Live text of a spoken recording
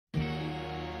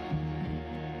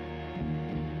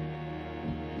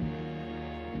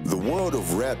The world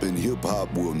of rap and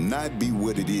hip-hop will not be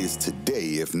what it is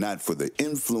today if not for the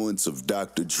influence of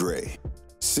Dr. Dre.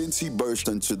 Since he burst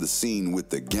onto the scene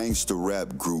with the gangster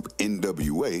rap group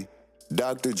N.W.A,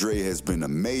 Dr. Dre has been a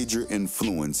major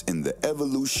influence in the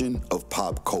evolution of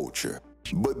pop culture.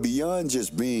 But beyond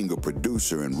just being a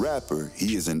producer and rapper,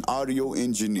 he is an audio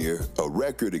engineer, a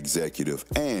record executive,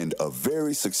 and a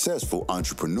very successful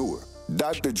entrepreneur.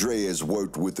 Dr. Dre has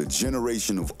worked with a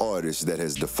generation of artists that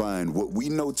has defined what we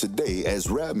know today as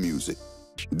rap music.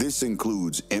 This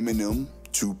includes Eminem,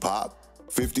 Tupac,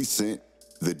 50 Cent,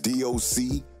 the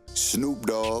D.R.E, Snoop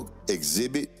Dogg,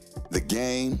 Exhibit, The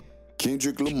Game,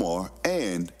 Kendrick Lamar,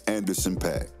 and Anderson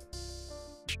 .Paak.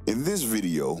 In this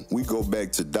video, we go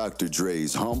back to Dr.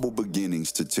 Dre's humble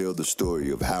beginnings to tell the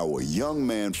story of how a young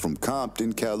man from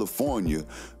Compton, California,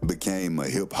 became a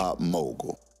hip-hop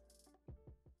mogul.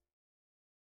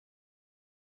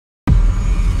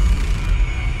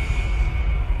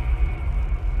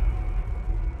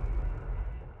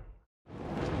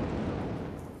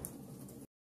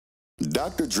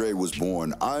 Dr. Dre was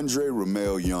born Andre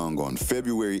Romeo Young on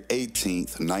February 18,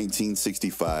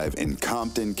 1965 in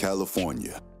Compton,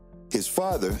 California. His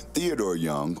father, Theodore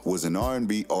Young, was an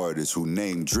R&B artist who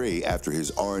named Dre after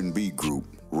his R&B group,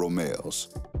 Romeo's.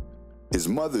 His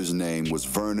mother's name was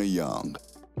Verna Young.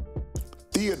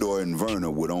 Theodore and Verna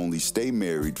would only stay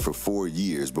married for 4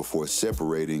 years before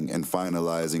separating and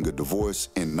finalizing a divorce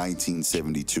in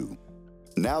 1972.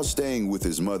 Now staying with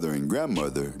his mother and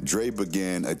grandmother, Dre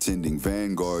began attending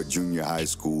Vanguard Junior High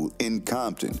School in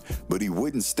Compton, but he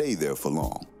wouldn't stay there for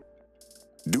long.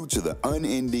 Due to the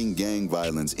unending gang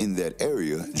violence in that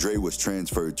area, Dre was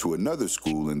transferred to another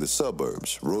school in the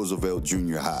suburbs, Roosevelt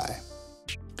Junior High.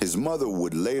 His mother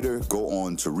would later go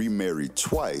on to remarry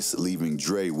twice, leaving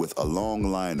Dre with a long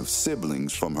line of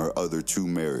siblings from her other 2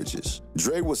 marriages.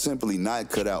 Dre was simply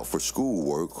not cut out for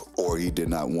schoolwork, or he did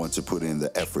not want to put in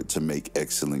the effort to make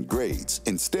excellent grades.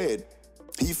 Instead,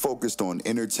 he focused on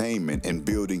entertainment and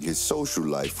building his social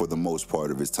life for the most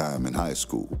part of his time in high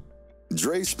school.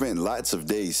 Dre spent lots of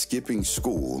days skipping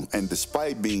school, and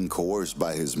despite being coerced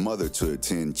by his mother to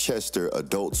attend Chester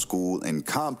Adult School in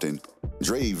Compton,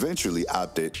 Dre eventually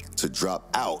opted to drop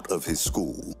out of his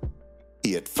school.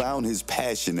 He had found his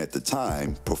passion at the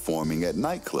time, performing at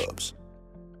nightclubs.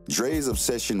 Dre's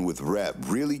obsession with rap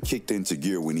really kicked into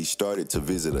gear when he started to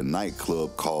visit a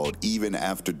nightclub called Even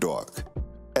After Dark.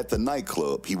 At the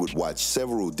nightclub, he would watch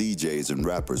several DJs and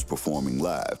rappers performing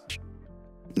live.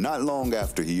 Not long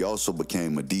after, he also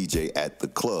became a DJ at the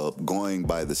club, going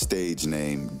by the stage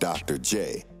name Dr.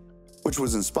 J, which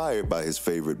was inspired by his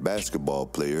favorite basketball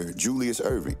player, Julius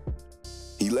Erving.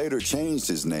 He later changed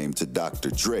his name to Dr.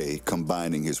 Dre,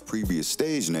 combining his previous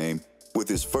stage name with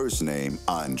his first name,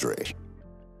 Andre.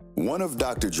 One of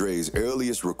Dr. Dre's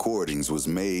earliest recordings was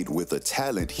made with a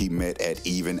talent he met at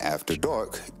Even After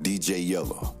Dark, DJ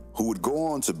Yellow, who would go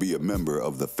on to be a member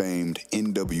of the famed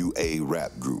N.W.A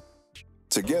rap group.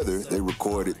 Together, they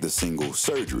recorded the single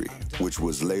Surgery, which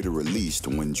was later released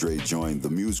when Dre joined the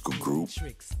musical group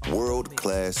World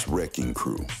Class Wrecking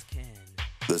Crew.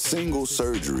 The single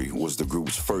Surgery was the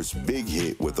group's first big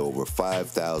hit, with over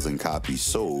 5,000 copies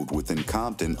sold within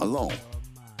Compton alone.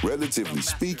 Relatively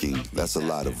speaking, that's a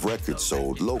lot of records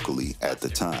sold locally at the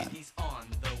time.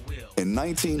 In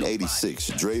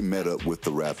 1986, Dre met up with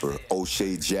the rapper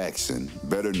O'Shea Jackson,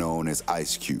 better known as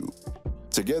Ice Cube.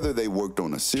 Together, they worked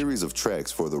on a series of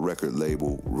tracks for the record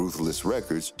label Ruthless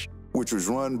Records, which was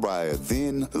run by a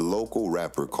then local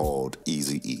rapper called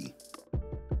Eazy-E.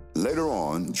 Later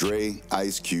on, Dre,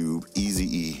 Ice Cube,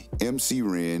 Eazy-E, MC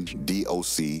Ren,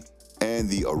 D.O.C, and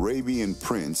the Arabian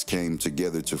Prince came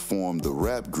together to form the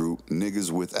rap group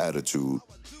Niggas with Attitude,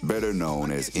 better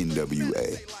known as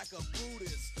N.W.A.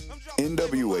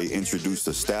 N.W.A introduced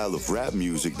a style of rap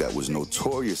music that was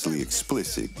notoriously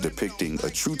explicit, depicting a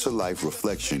true-to-life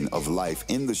reflection of life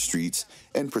in the streets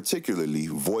and particularly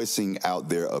voicing out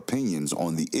their opinions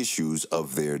on the issues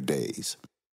of their days.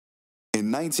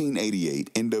 In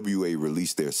 1988, N.W.A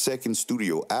released their second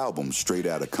studio album, Straight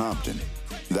Outta Compton.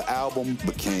 The album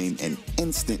became an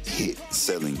instant hit,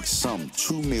 selling some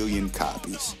 2 million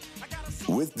copies.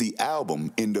 With the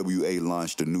album, N.W.A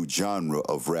launched a new genre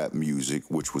of rap music,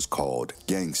 which was called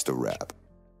gangsta rap.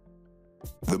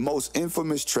 The most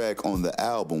infamous track on the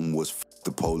album was F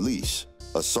the Police,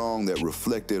 a song that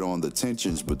reflected on the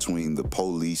tensions between the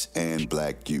police and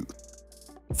black youth.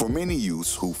 For many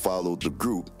youths who followed the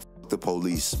group, F the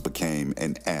Police became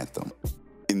an anthem.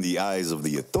 In the eyes of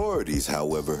the authorities,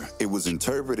 however, it was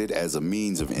interpreted as a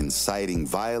means of inciting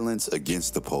violence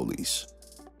against the police.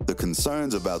 The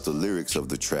concerns about the lyrics of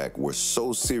the track were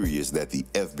so serious that the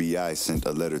FBI sent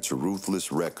a letter to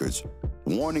Ruthless Records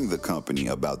warning the company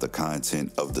about the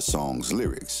content of the song's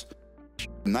lyrics.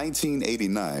 In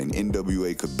 1989,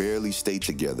 N.W.A could barely stay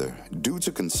together due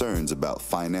to concerns about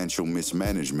financial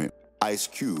mismanagement. Ice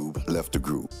Cube left the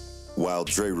group. While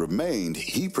Dre remained,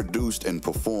 he produced and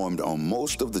performed on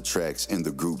most of the tracks in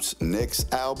the group's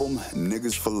next album,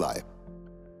 Niggas for Life.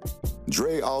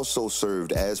 Dre also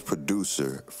served as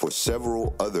producer for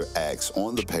several other acts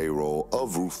on the payroll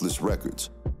of Ruthless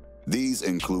Records. These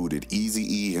included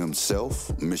Eazy-E himself,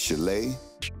 Michelet,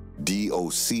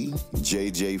 D.O.C,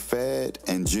 J.J. Fad,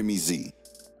 and Jimmy Z.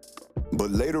 But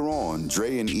later on,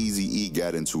 Dre and Eazy-E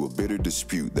got into a bitter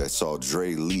dispute that saw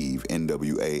Dre leave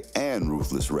N.W.A and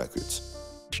Ruthless Records.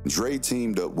 Dre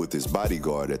teamed up with his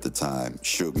bodyguard at the time,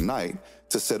 Suge Knight,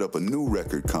 to set up a new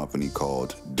record company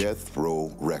called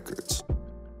d.r.e. Records.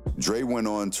 Dre went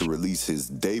on to release his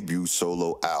debut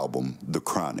solo album, The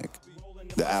Chronic.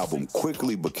 The album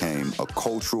quickly became a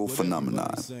cultural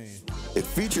phenomenon. It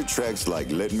featured tracks like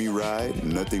Let Me Ride,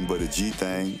 Nothing But a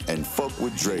G-Thing, and Fuck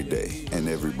With Dre Day, and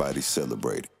everybody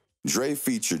celebrated. Dre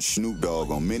featured Snoop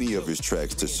Dogg on many of his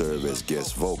tracks to serve as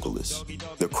guest vocalist.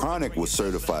 The Chronic was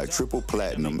certified triple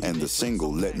platinum, and the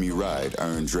single Let Me Ride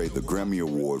earned Dre the Grammy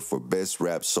Award for Best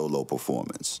Rap Solo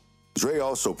Performance. Dre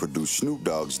also produced Snoop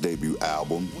Dogg's debut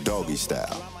album, Doggy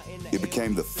Style. It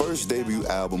became the first debut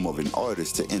album of an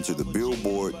artist to enter the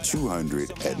Billboard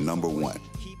 200 at #1.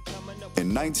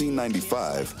 In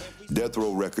 1995,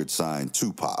 d.r.e. Records signed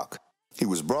Tupac. He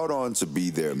was brought on to be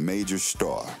their major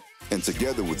star, and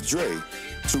together with Dre,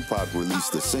 Tupac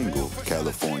released the single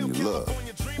California Love,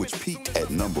 which peaked at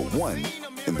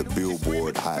 #1 in the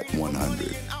Billboard Hot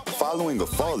 100. Following a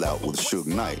fallout with Suge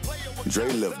Knight,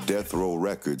 Dre left d.r.e.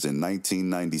 Records in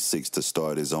 1996 to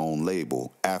start his own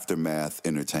label, Aftermath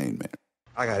Entertainment.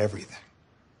 I got everything.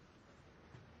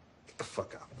 Get the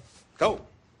fuck out. Go.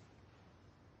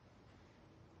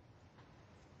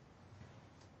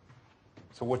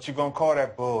 So what you gonna call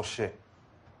that bullshit?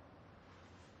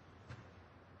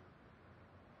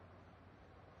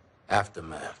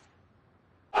 Aftermath.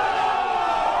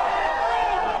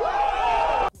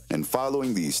 And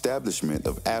following the establishment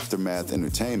of Aftermath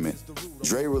Entertainment,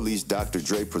 Dre released Dr.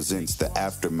 Dre Presents the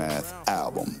Aftermath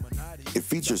album. It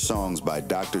features songs by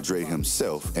Dr. Dre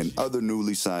himself and other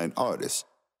newly signed artists,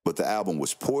 but the album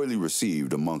was poorly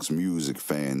received amongst music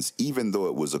fans, even though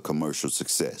it was a commercial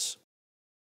success.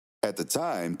 At the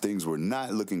time, things were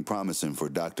not looking promising for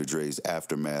Dr. Dre's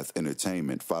Aftermath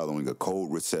Entertainment following a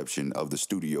cold reception of the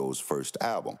studio's first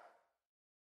album.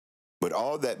 But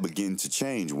all that began to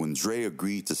change when Dre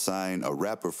agreed to sign a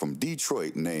rapper from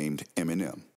Detroit named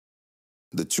Eminem.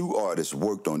 The two artists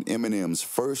worked on Eminem's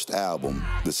first album,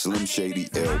 the Slim Shady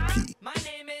LP.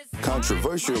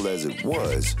 Controversial as it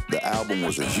was, the album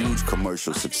was a huge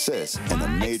commercial success and a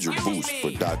major boost for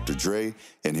Dr. Dre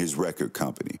and his record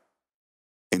company.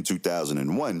 In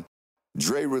 2001,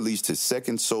 Dre released his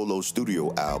second solo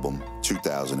studio album,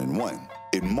 2001.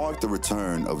 It marked the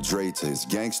return of Dre to his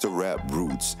gangster rap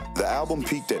roots. The album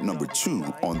peaked at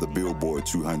 #2 on the Billboard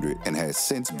 200 and has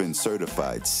since been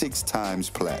certified 6 times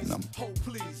platinum.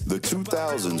 The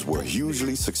 2000s were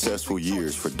hugely successful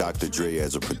years for Dr. Dre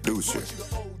as a producer.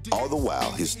 All the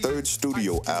while, his third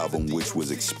studio album, which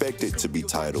was expected to be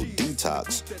titled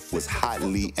Detox, was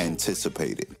hotly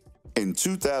anticipated. In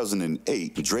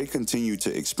 2008, Dre continued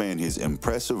to expand his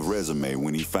impressive resume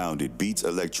when he founded Beats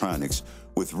Electronics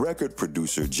with record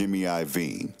producer Jimmy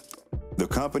Iovine. The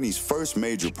company's first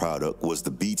major product was the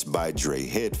Beats by Dre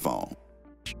headphone.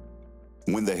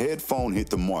 When the headphone hit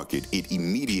the market, it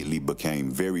immediately became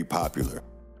very popular.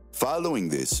 Following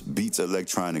this, Beats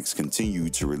Electronics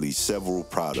continued to release several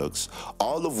products,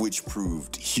 all of which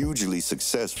proved hugely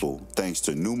successful thanks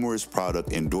to numerous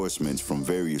product endorsements from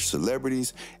various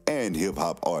celebrities and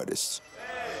hip-hop artists.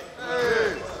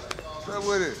 Hey, what's up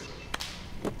with it?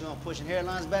 Doing pushing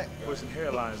hairlines back? Pushing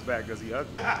hairlines back because he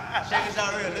ugly. Check this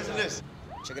out real. Listen to this.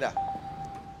 Check it out.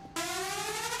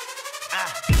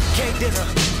 K-Dinner.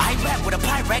 I rap with a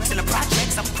Pyrex and a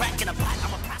projects. I'm cracking a pot.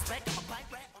 I'm a prospect. I'm a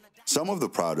pirate on a... Some of the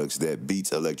products that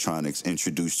Beats Electronics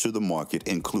introduced to the market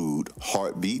include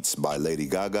Heartbeats by Lady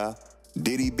Gaga,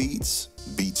 Diddy Beats,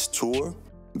 Beats Tour,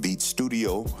 Beats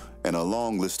Studio, and a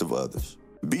long list of others.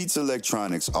 Beats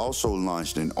Electronics also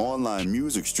launched an online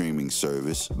music streaming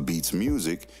service, Beats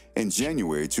Music, in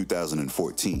January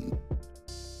 2014.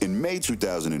 In May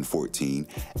 2014,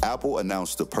 Apple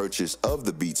announced the purchase of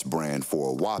the Beats brand for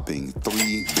a whopping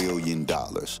 $3 billion.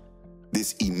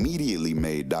 This immediately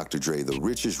made Dr. Dre the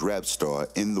richest rap star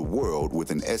in the world with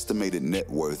an estimated net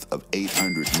worth of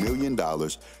 $800 million,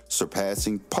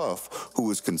 surpassing Puff, who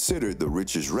was considered the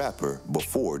richest rapper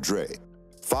before Dre.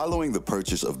 Following the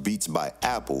purchase of Beats by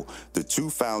Apple, the two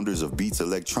founders of Beats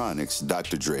Electronics,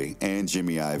 Dr. Dre and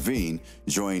Jimmy Iovine,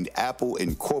 joined Apple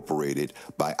Incorporated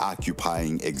by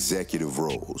occupying executive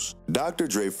roles. Dr.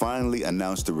 Dre finally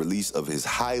announced the release of his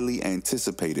highly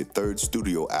anticipated third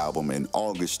studio album in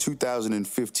August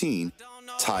 2015,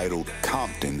 titled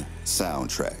Compton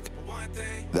Soundtrack.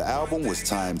 The album was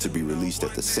timed to be released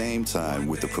at the same time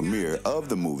with the premiere of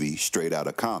the movie Straight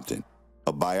Outta Compton,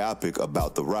 a biopic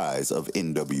about the rise of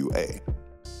N.W.A.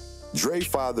 Dre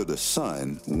fathered a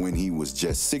son when he was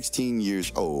just 16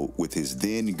 years old with his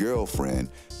then-girlfriend,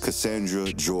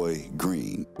 Cassandra Joy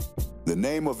Green. The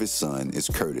name of his son is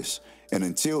Curtis, and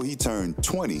until he turned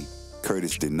 20,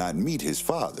 Curtis did not meet his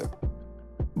father.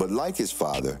 But like his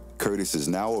father, Curtis is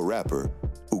now a rapper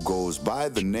who goes by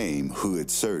the name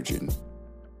Hood Surgeon.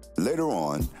 Later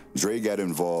on, Dre got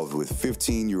involved with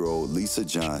 15-year-old Lisa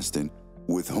Johnston,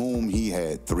 with whom he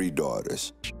had 3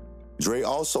 daughters. Dre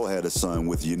also had a son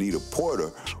with Yanita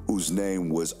Porter, whose name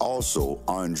was also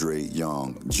Andre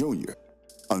Young Jr.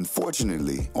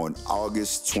 Unfortunately, on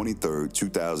August 23,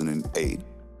 2008,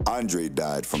 Andre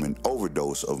died from an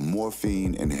overdose of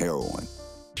morphine and heroin.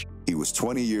 He was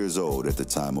 20 years old at the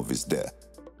time of his death.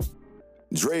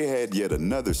 Dre had yet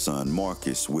another son,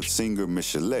 Marcus, with singer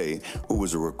Michelle, who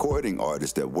was a recording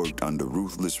artist that worked under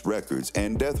Ruthless Records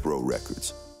and Death Row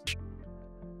Records.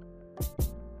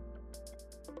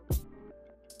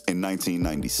 In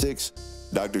 1996,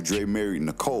 Dr. Dre married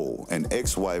Nicole, an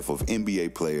ex-wife of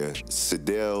NBA player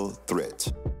Sidell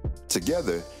Threat.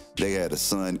 Together, they had a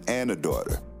son and a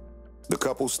daughter. The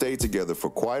couple stayed together for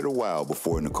quite a while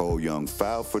before Nicole Young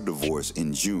filed for divorce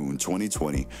in June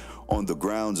 2020 on the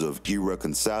grounds of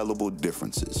irreconcilable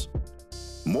differences.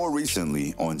 More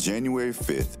recently, on January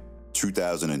 5th,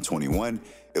 2021,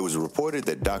 it was reported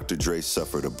that Dr. Dre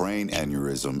suffered a brain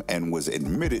aneurysm and was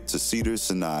admitted to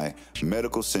Cedars-Sinai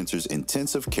Medical Center's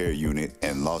intensive care unit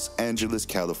in Los Angeles,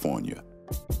 California.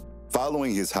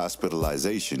 Following his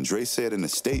hospitalization, Dre said in a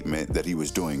statement that he was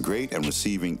doing great and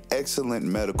receiving excellent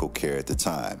medical care at the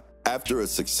time. After a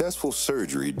successful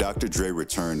surgery, Dr. Dre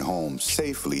returned home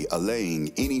safely,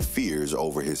 allaying any fears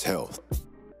over his health.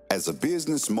 As a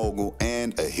business mogul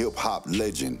and a hip-hop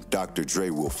legend, Dr. Dre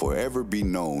will forever be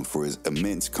known for his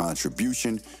immense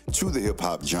contribution to the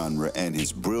hip-hop genre and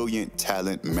his brilliant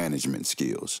talent management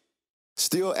skills.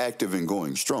 Still active and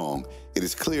going strong, it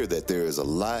is clear that there is a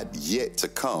lot yet to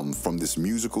come from this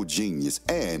musical genius,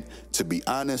 and, to be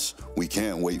honest, we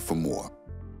can't wait for more.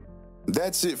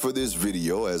 That's it for this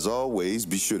video. As always,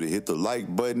 be sure to hit the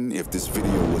like button if this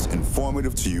video was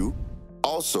informative to you.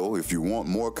 Also, if you want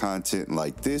more content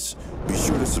like this, be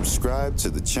sure to subscribe to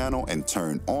the channel and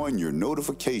turn on your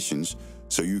notifications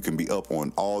so you can be up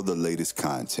on all the latest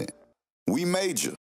content. We made you.